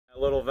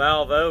little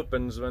valve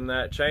opens when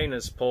that chain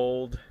is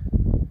pulled.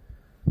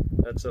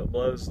 That's what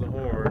blows the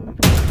horn.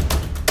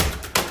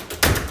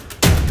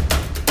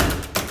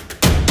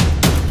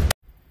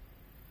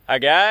 Hi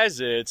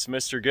guys, it's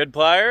Mr.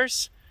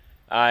 Goodpliers.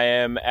 I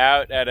am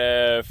out at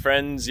a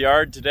friend's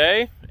yard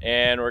today,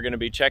 and we're going to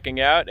be checking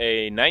out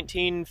a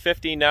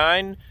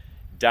 1959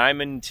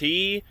 Diamond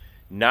T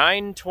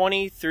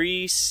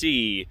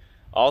 923C,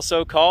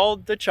 also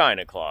called the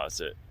China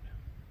Closet.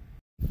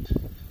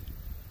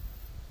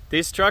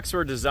 These trucks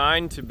were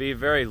designed to be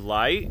very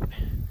light,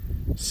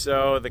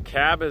 so the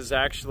cab is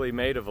actually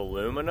made of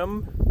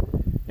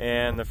aluminum,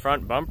 and the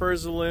front bumper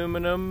is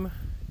aluminum.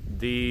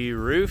 The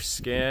roof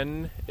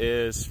skin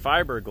is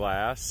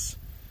fiberglass,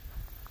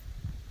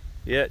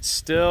 yet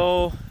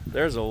still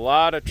there's a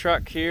lot of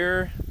truck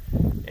here,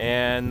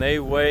 and they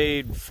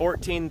weighed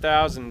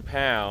 14,000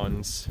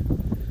 pounds.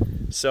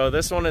 So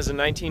this one is a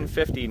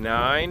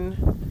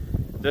 1959.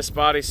 This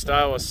body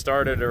style was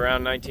started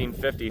around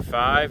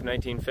 1955,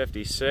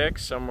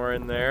 1956, somewhere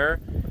in there.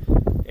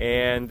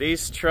 And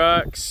these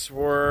trucks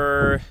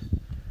were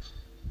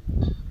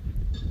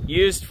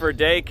used for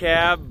day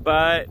cab,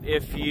 but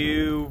if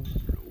you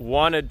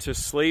wanted to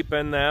sleep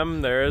in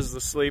them, there is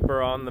the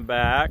sleeper on the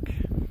back.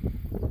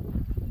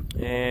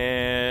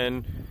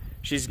 And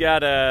she's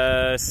got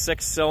a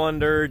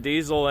 6-cylinder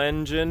diesel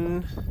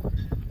engine,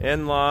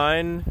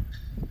 inline,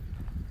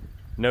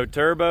 no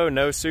turbo,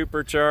 no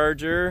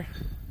supercharger.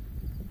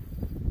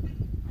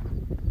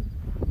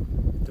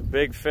 The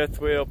big 5th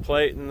wheel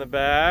plate in the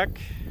back.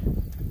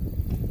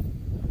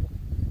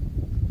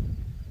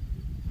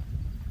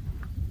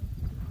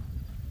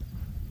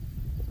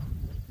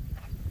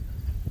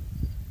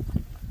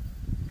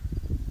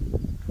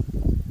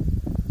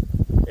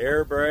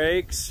 Air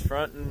brakes,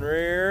 front and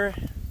rear.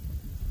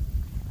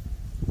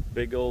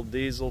 Big old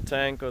diesel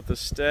tank with a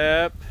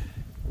step.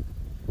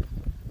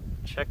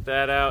 Check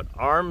that out,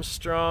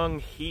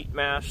 Armstrong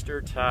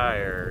Heatmaster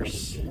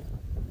tires.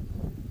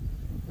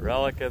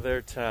 Relic of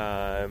their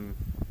time.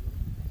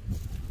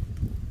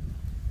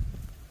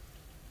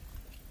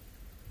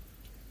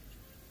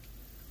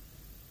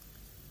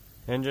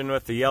 Engine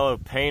with the yellow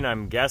paint,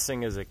 I'm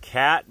guessing is a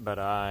cat, but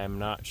I'm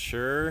not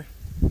sure.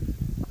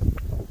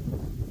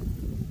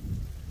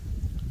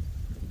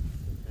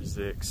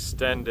 The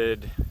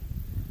extended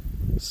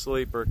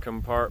sleeper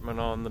compartment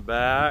on the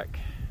back.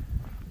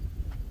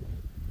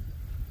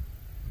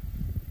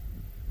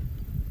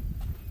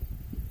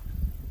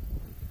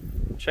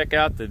 Check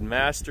out the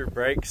master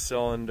brake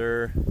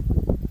cylinder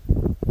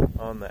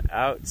on the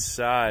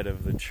outside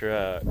of the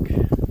truck.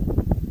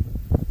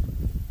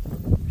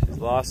 She's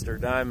lost her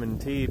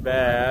Diamond T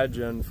badge,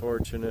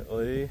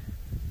 unfortunately.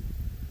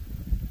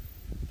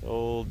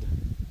 Old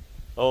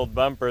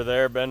bumper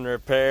there been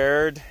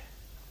repaired.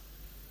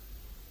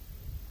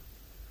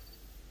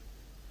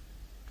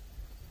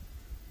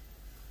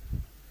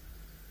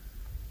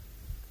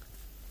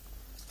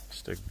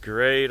 Just a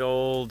great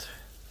old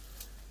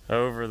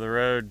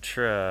over-the-road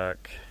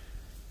truck.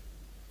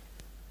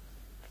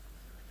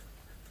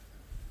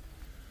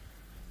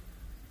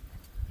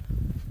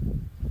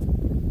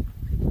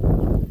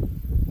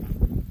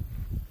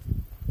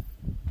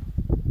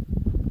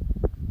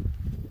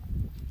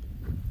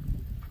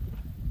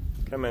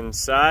 Come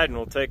inside and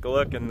we'll take a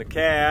look in the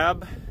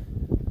cab.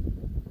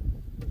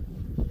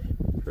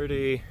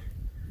 Pretty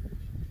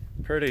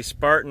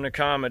Spartan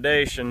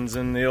accommodations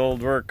in the old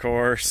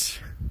workhorse.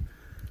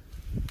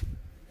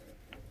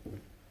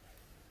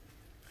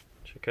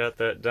 Got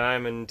that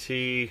Diamond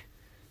T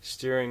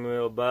steering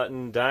wheel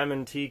button,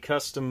 Diamond T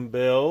custom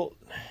built.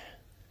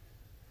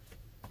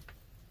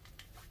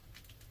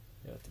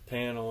 Got the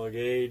panel of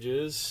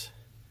gauges.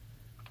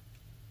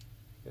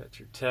 Got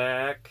your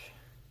tack.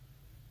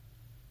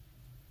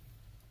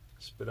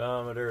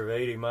 Speedometer of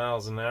 80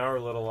 miles an hour,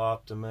 a little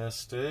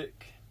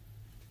optimistic.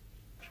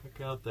 Check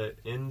out that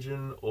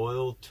engine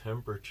oil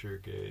temperature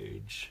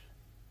gauge.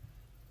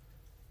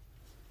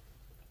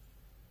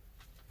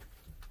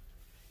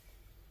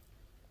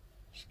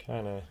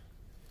 Kind of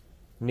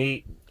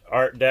neat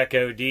Art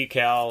Deco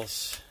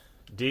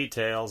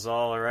details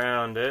all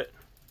around it.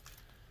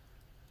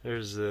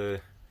 There's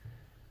the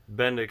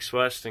Bendix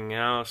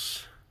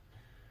Westinghouse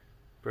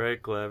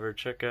brake lever.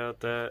 Check out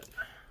that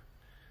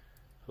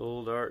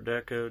old Art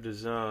Deco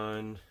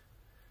design.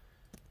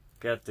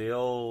 Got the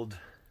old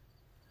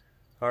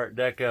Art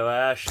Deco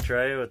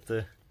ashtray with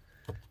the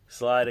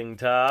sliding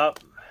top.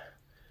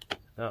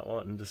 Not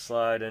wanting to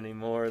slide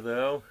anymore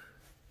though.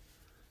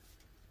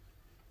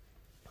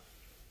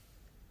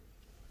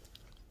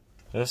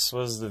 This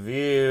was the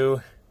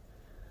view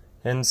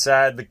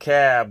inside the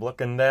cab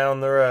looking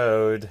down the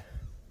road.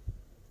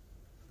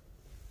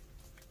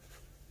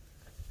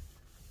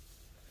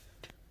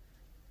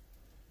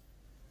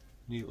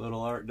 Neat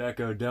little Art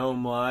Deco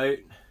dome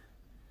light.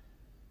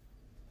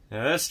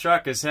 Now this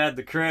truck has had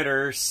the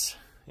critters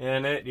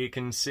in it. You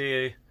can see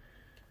a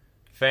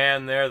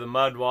fan there. The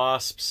mud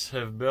wasps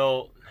have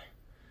built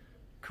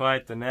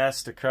quite the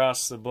nest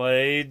across the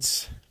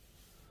blades.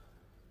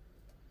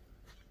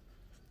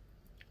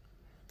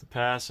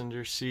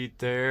 passenger seat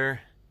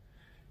there.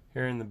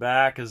 Here in the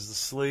back is the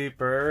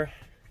sleeper.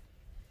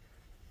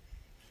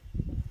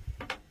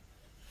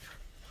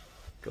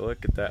 Go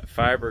look at that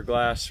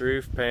fiberglass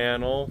roof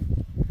panel.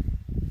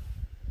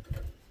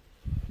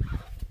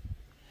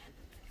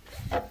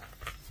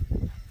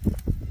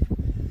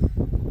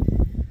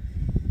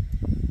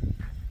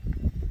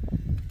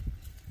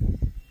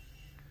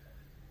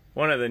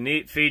 One of the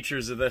neat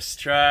features of this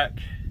truck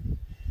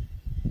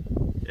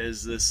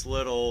is this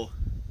little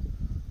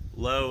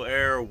low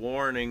air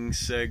warning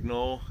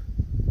signal.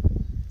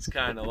 It's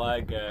kind of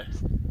like a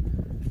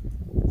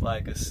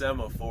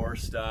semaphore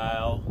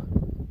style.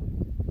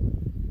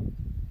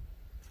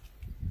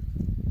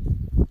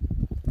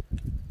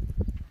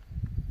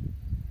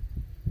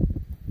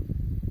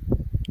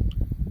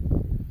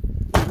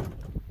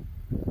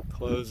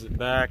 Close it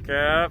back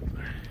up.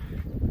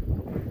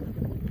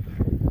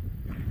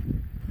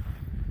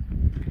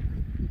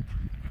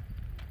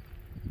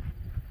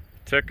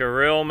 Took a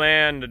real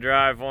man to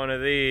drive one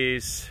of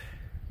these.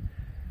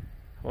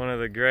 One of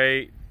the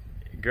great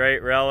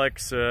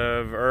relics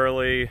of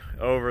early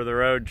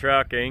over-the-road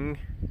trucking.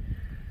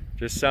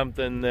 Just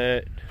something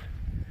that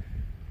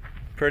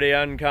pretty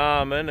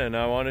uncommon, and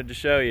I wanted to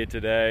show you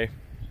today.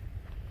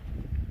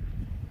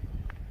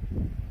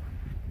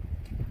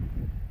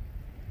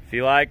 If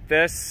you like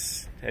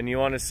this and you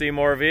want to see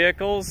more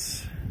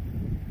vehicles,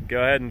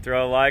 go ahead and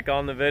throw a like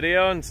on the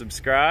video and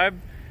subscribe,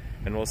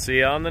 and we'll see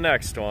you on the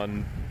next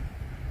one.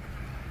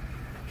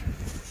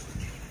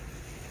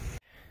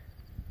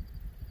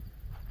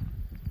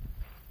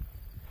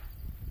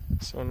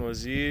 This one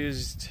was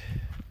used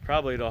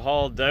probably to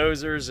haul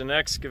dozers and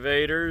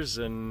excavators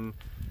and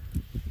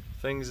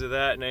things of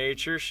that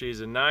nature.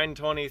 She's a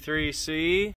 923C.